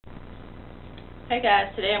Hey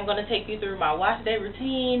guys, today I'm going to take you through my wash day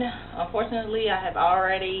routine. Unfortunately, I have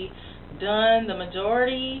already done the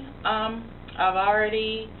majority. I've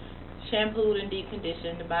already shampooed and deep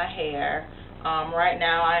conditioned my hair. Right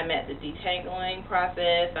now I am at the detangling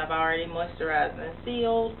process. I've already moisturized and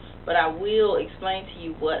sealed, but I will explain to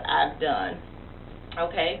you what I've done.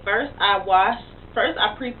 Okay, first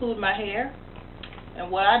I pre-pooed my hair,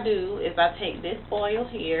 and what I do is I take this oil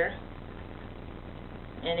here,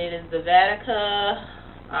 and it is the Vatica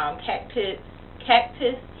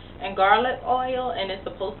cactus and garlic oil, and it's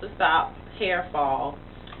supposed to stop hair fall.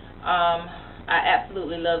 I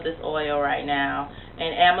absolutely love this oil right now,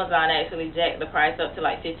 and Amazon actually jacked the price up to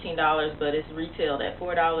like $15, but it's retailed at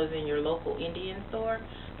 $4 in your local Indian store.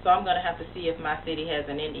 So I'm going to have to see if my city has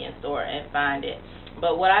an Indian store and find it.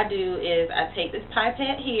 But what I do is I take this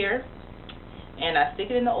pipette here, and I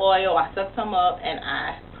stick it in the oil, I suck some up, and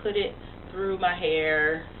I put it through my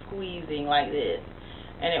hair, squeezing like this.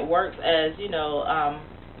 And it works as, you know,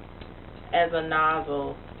 as a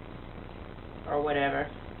nozzle or whatever.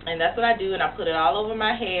 And that's what I do, and I put it all over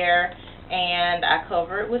my hair, and I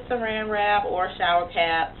cover it with saran wrap or a shower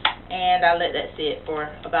cap, and I let that sit for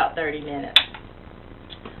about 30 minutes.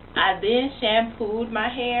 I then shampooed my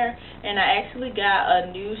hair, and I actually got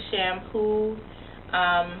a new shampoo,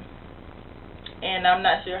 and I'm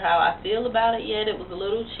not sure how I feel about it yet. It was a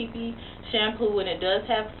little cheapy shampoo, and it does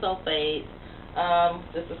have sulfates.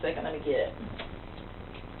 Just a second, let me get it.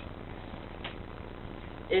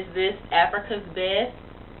 Is this Africa's Best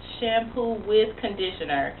shampoo with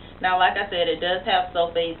conditioner. Now, like I said, it does have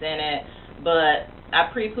sulfates in it, but I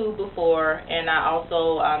pre-pooed before, and I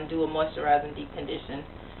also do a moisturizing deep condition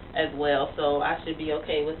as well, so I should be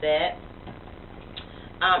okay with that.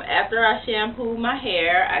 After I shampooed my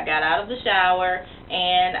hair, I got out of the shower,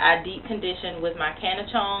 and I deep conditioned with my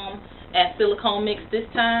Canachome and silicone mix this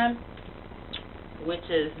time, which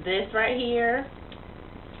is this right here.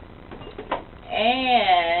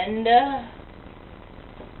 And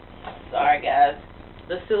sorry guys,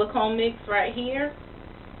 the silicone mix right here.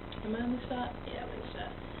 Am I in the shot? Yeah, I'm in the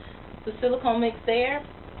shot. The silicone mix there,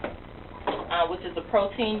 which is the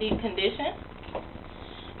protein deep condition.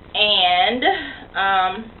 And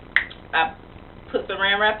I put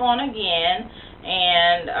saran wrap on again,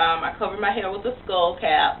 and I covered my hair with a skull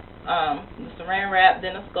cap, the saran wrap,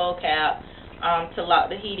 then a skull cap, to lock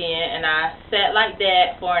the heat in, and I sat like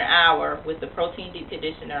that for an hour with the protein deep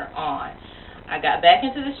conditioner on. I got back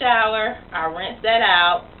into the shower, I rinsed that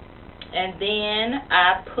out, and then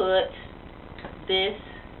I put this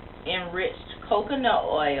enriched coconut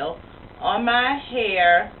oil on my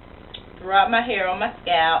hair, throughout my hair, on my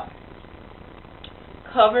scalp,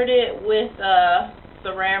 covered it with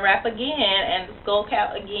saran wrap again and the skull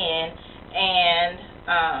cap again, and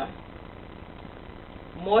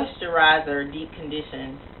moisturizer deep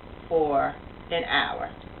conditioned for an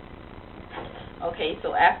hour. Okay,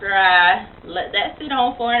 so after I let that sit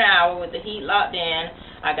on for an hour with the heat locked in,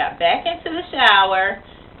 I got back into the shower,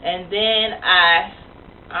 and then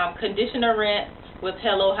I conditioner rinse with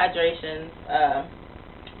Hello Hydrations,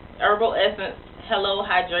 Herbal Essence Hello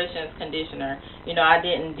Hydrations conditioner. You know, I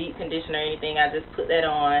didn't deep condition or anything. I just put that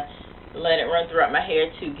on, let it run throughout my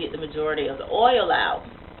hair to get the majority of the oil out.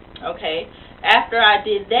 Okay, after I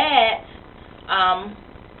did that,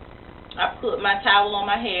 I put my towel on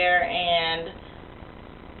my hair and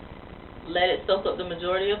let it soak up the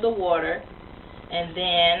majority of the water. And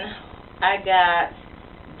then I got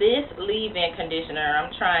this leave-in conditioner.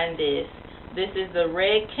 I'm trying this. This is the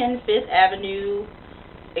Redken 5th Avenue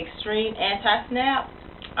Extreme Anti-Snap.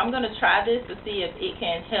 I'm going to try this to see if it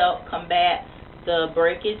can help combat the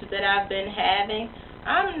breakage that I've been having.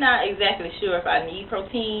 I'm not exactly sure if I need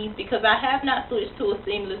protein, because I have not switched to a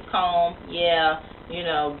seamless comb. Yeah, you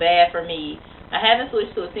know, bad for me. I haven't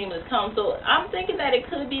switched to a seamless comb, so I'm thinking that it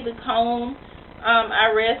could be the comb. I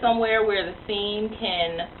read somewhere where the seam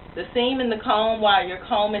in the comb, while you're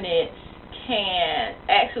combing it, can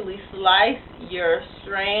actually slice your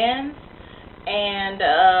strands and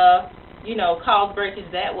you know, cause breakage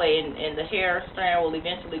that way, and the hair strand will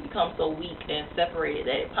eventually become so weak and separated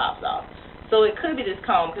that it pops off. So it could be this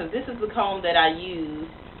comb, because this is the comb that I use,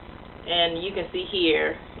 and you can see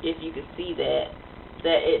here, if you can see that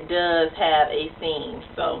it does have a seam.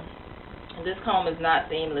 So this comb is not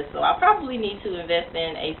seamless, so I probably need to invest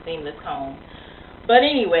in a seamless comb. But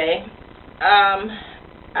anyway,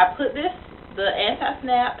 I put the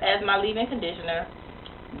anti-snap as my leave-in conditioner.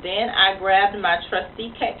 Then I grabbed my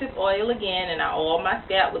trusty cactus oil again, and I oiled my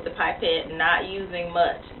scalp with the pipette, not using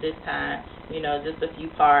much this time, you know, just a few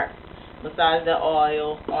parts. Massage the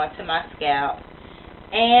oil onto my scalp.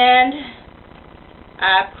 And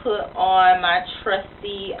I put on my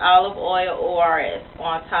trusty olive oil ORS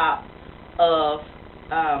on top of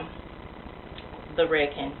the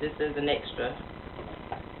Redken. This is an extra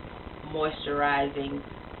moisturizing,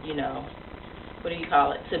 you know, what do you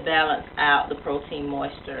call it, to balance out the protein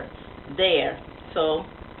moisture there. So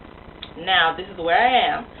now this is where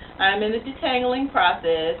I am. I'm in the detangling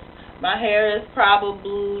process. My hair is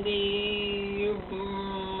probably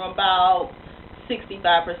about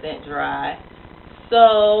 65% dry.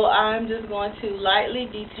 So I'm just going to lightly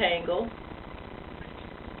detangle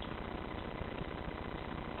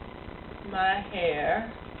my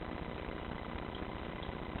hair.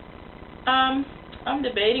 I'm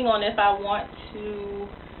debating on if I want to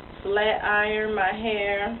flat iron my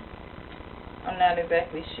hair. I'm not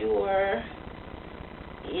exactly sure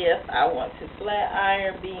if I want to flat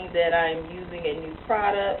iron, being that I'm using a new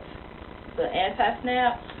product, the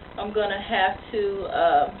anti-snap. I'm going to have to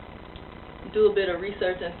do a bit of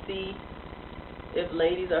research and see if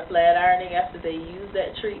ladies are flat ironing after they use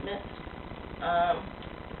that treatment.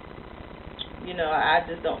 You know, I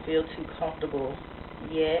just don't feel too comfortable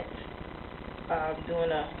yet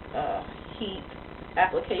doing a heat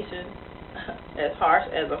application as harsh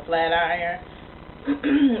as a flat iron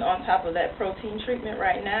on top of that protein treatment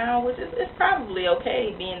right now, which is probably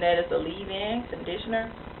okay, being that it's a leave-in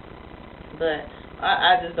conditioner, but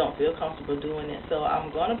I just don't feel comfortable doing it. So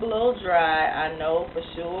I'm going to blow dry, I know for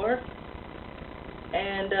sure,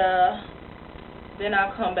 and then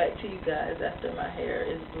I'll come back to you guys after my hair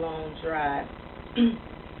is blown dry.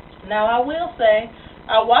 Now I will say,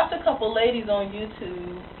 I watched a couple ladies on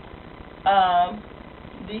YouTube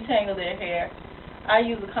detangle their hair. I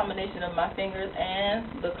use a combination of my fingers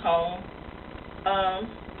and the comb,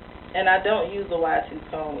 and I don't use a wide tooth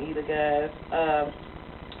comb either, guys.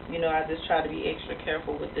 You know, I just try to be extra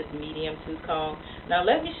careful with this medium tooth comb. Now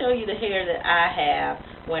let me show you the hair that I have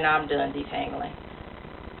when I'm done detangling.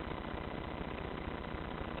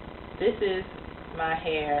 This is my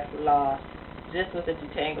hair lost just with the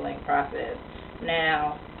detangling process.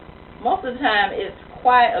 Now, most of the time it's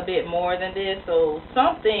quite a bit more than this, so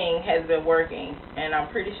something has been working, and I'm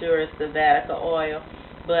pretty sure it's the Vatica oil.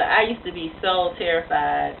 But I used to be so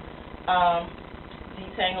terrified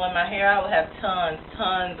detangling my hair. I would have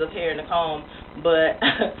tons of hair in the comb, but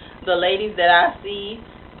the ladies that I see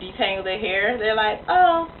detangle their hair, they're like,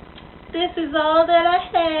 oh, this is all that I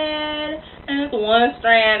had, and it's one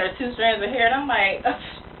strand or two strands of hair, and I'm like,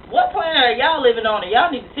 what planet are y'all living on? And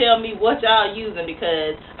y'all need to tell me what y'all using,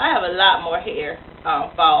 because I have a lot more hair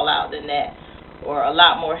fall out than that, or a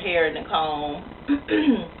lot more hair in the comb,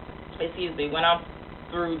 excuse me, when I'm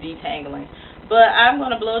through detangling. But I'm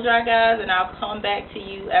going to blow dry, guys, and I'll come back to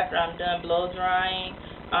you after I'm done blow drying.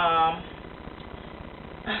 I'm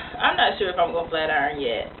not sure if I'm going to flat iron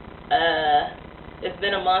yet. It's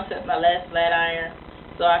been a month since my last flat iron,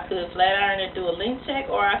 so I could flat iron and do a length check,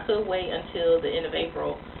 or I could wait until the end of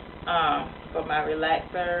April for my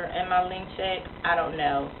relaxer and my length check. I don't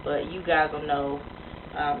know, but you guys will know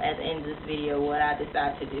at the end of this video what I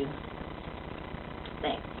decide to do.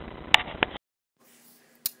 Thanks.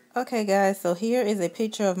 Okay guys, so here is a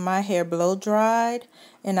picture of my hair blow dried,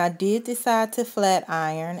 and I did decide to flat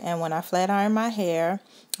iron, and when I flat iron my hair,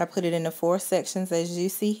 I put it into 4 sections as you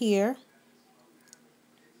see here.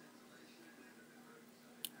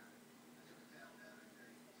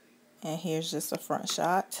 And here's just a front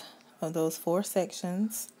shot of those 4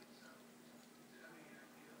 sections.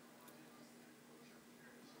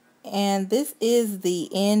 And this is the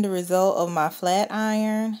end result of my flat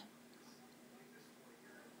iron.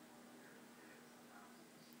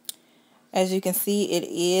 As you can see, it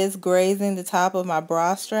is grazing the top of my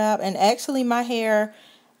bra strap. And actually my hair,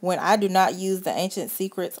 when I do not use the Ancient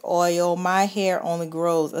Secrets oil, my hair only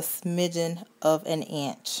grows a smidgen of an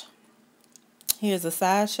inch. Here's a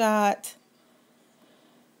side shot.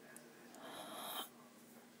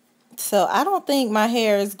 So I don't think my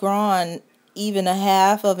hair has grown even a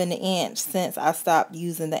half of an inch since I stopped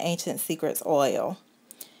using the Ancient Secrets oil.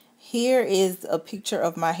 Here is a picture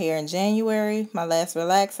of my hair in January, my last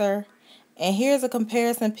relaxer. And here's a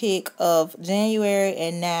comparison pic of January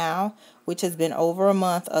and now, which has been over a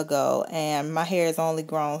month ago, and my hair has only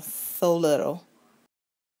grown so little.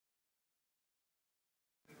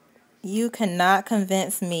 You cannot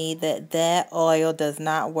convince me that that oil does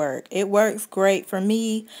not work. It works great for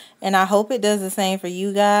me, and I hope it does the same for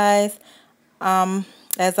you guys.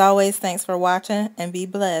 As always, thanks for watching, and be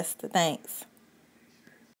blessed. Thanks.